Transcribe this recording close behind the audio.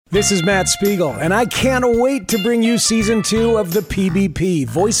This is Matt Spiegel, and I can't wait to bring you Season 2 of the PBP,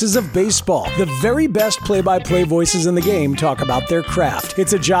 Voices of Baseball. The very best play-by-play voices in the game talk about their craft.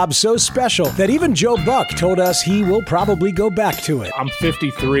 It's a job so special that even Joe Buck told us he will probably go back to it. I'm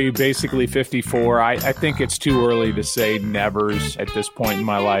 53, basically 54. I think it's too early to say nevers at this point in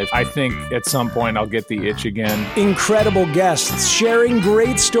my life. I think at some point I'll get the itch again. Incredible guests sharing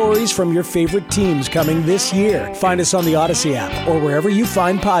great stories from your favorite teams coming this year. Find us on the Odyssey app or wherever you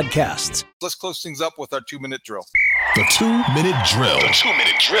find podcasts. Let's close things up with our 2-minute drill. The 2-minute drill. The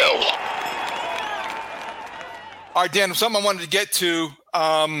 2-minute drill. All right, Dan, something I wanted to get to.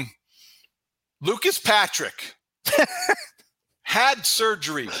 Lucas Patrick had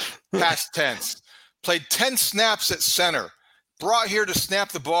surgery, past tense, played 10 snaps at center, brought here to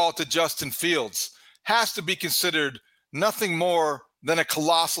snap the ball to Justin Fields, has to be considered nothing more than a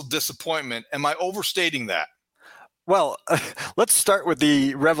colossal disappointment. Am I overstating that? Well, let's start with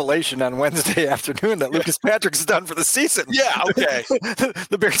the revelation on Wednesday afternoon that Lucas Patrick's done for the season. Yeah, okay.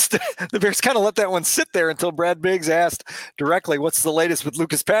 The Bears kind of let that one sit there until Brad Biggs asked directly, "What's the latest with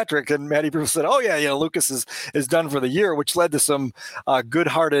Lucas Patrick?" And Matty Bruce said, "Oh yeah, Lucas is done for the year," which led to some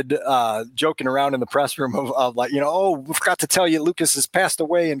good-hearted joking around in the press room of like, "Oh, we forgot to tell you, Lucas has passed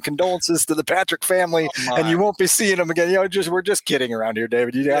away, and condolences to the Patrick family, and you won't be seeing him again." We're just kidding around here,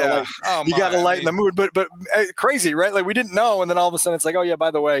 David. You gotta lighten the mood, but crazy. Right? Like we didn't know. And then all of a sudden it's like, oh yeah,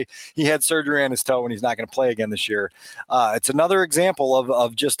 by the way, he had surgery on his toe and he's not going to play again this year. It's another example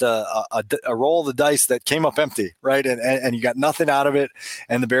of just a roll of the dice that came up empty, right? And you got nothing out of it.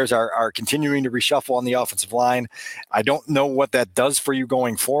 And the Bears are continuing to reshuffle on the offensive line. I don't know what that does for you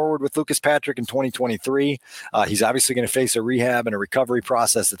going forward with Lucas Patrick in 2023. He's obviously going to face a rehab and a recovery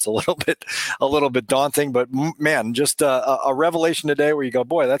process that's a little bit daunting, but man, just a revelation today where you go,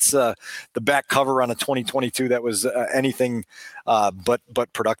 boy, that's the back cover on a 2022 that was anything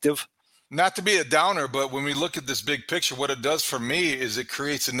but productive. Not to be a downer, but when we look at this big picture, what it does for me is it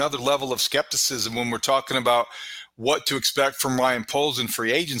creates another level of skepticism when we're talking about what to expect from Ryan Poles in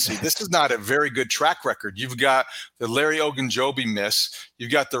free agency. This is not a very good track record. You've got the Larry Ogunjobi miss.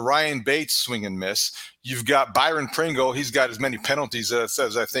 You've got the Ryan Bates swing and miss. You've got Byron Pringle. He's got as many penalties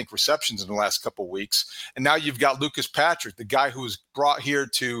as I think receptions in the last couple of weeks. And now you've got Lucas Patrick, the guy who was brought here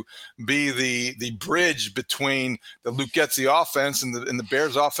to be the bridge between the Luke Getsy offense and the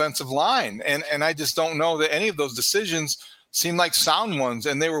Bears offensive line. And I just don't know that any of those decisions seem like sound ones,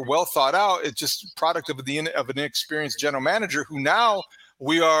 and they were well thought out. It's just product of an inexperienced general manager who now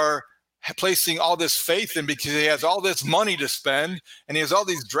we are placing all this faith in because he has all this money to spend and he has all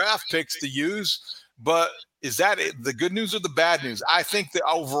these draft picks to use. But is that the good news or the bad news? I think that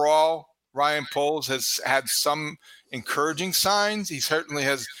overall Ryan Poles has had some encouraging signs. He certainly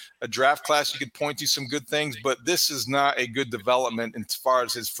has a draft class you could point to some good things, but this is not a good development as far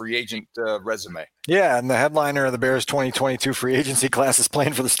as his free agent resume. Yeah, and the headliner of the Bears 2022 free agency class is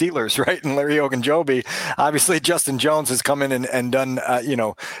playing for the Steelers, right? And Larry Ogunjobi. Obviously, Justin Jones has come in and done,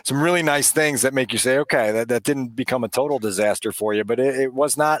 some really nice things that make you say, okay, that didn't become a total disaster for you, but it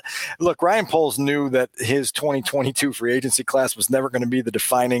was not. Look, Ryan Poles knew that his 2022 free agency class was never going to be the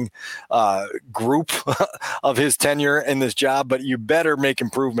defining group of his tenure in this job, but you better make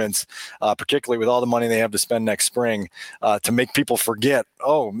improvements, particularly with all the money they have to spend next spring, to make people forget,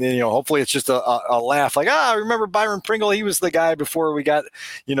 hopefully it's just a laugh like, remember Byron Pringle? He was the guy before we got,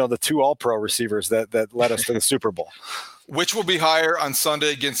 the 2 all-pro receivers that led us to the Super Bowl. Which will be higher on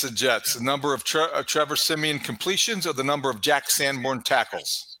Sunday against the Jets, the number of Trevor Siemian completions or the number of Jack Sanborn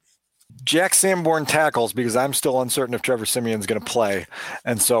tackles? Jack Sanborn tackles, because I'm still uncertain if Trevor Siemian's going to play.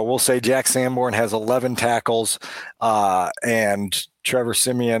 And so we'll say Jack Sanborn has 11 tackles and Trevor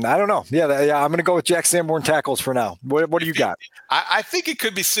Siemian, I don't know. Yeah, I'm going to go with Jack Sanborn tackles for now. What do you got? I think it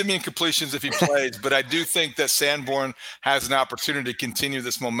could be Siemian completions if he plays, but I do think that Sanborn has an opportunity to continue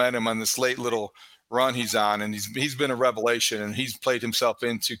this momentum on this late little run he's on, and he's been a revelation, and he's played himself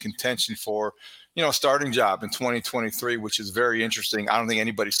into contention for a starting job in 2023, which is very interesting. I don't think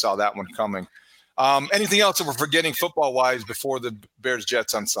anybody saw that one coming. Anything else that we're forgetting football-wise before the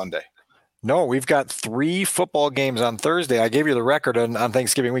Bears-Jets on Sunday? No, we've got 3 football games on Thursday. I gave you the record on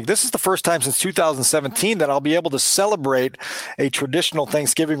Thanksgiving week. This is the first time since 2017 that I'll be able to celebrate a traditional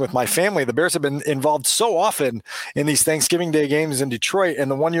Thanksgiving with my family. The Bears have been involved so often in these Thanksgiving Day games in Detroit,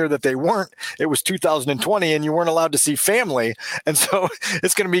 and the one year that they weren't, it was 2020, and you weren't allowed to see family. And so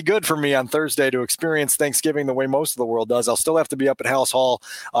it's going to be good for me on Thursday to experience Thanksgiving the way most of the world does. I'll still have to be up at House Hall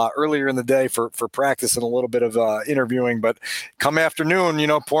earlier in the day for practice and a little bit of interviewing, but come afternoon,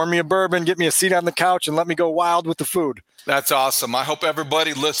 pour me a bourbon, get me a seat on the couch and let me go wild with the food. That's awesome. I hope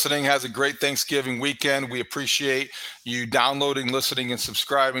everybody listening has a great Thanksgiving weekend. We appreciate you downloading, listening, and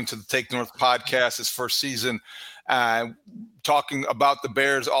subscribing to the Take North podcast, this first season. Talking about the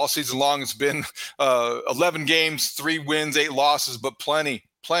Bears all season long. It's been 11 games, 3 wins, 8 losses, but plenty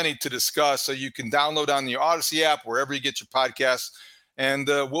to discuss. So you can download on the Odyssey app, wherever you get your podcasts. And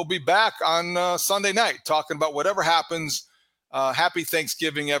we'll be back on Sunday night talking about whatever happens. Happy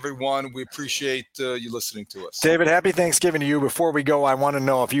Thanksgiving, everyone. We appreciate you listening to us. David, happy Thanksgiving to you. Before we go, I want to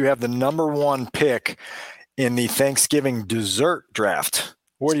know if you have the number 1 pick in the Thanksgiving dessert draft.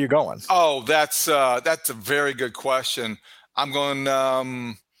 Where are you going? Oh, that's a very good question. I'm going.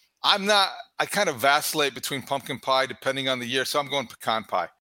 I kind of vacillate between pumpkin pie depending on the year, so I'm going pecan pie.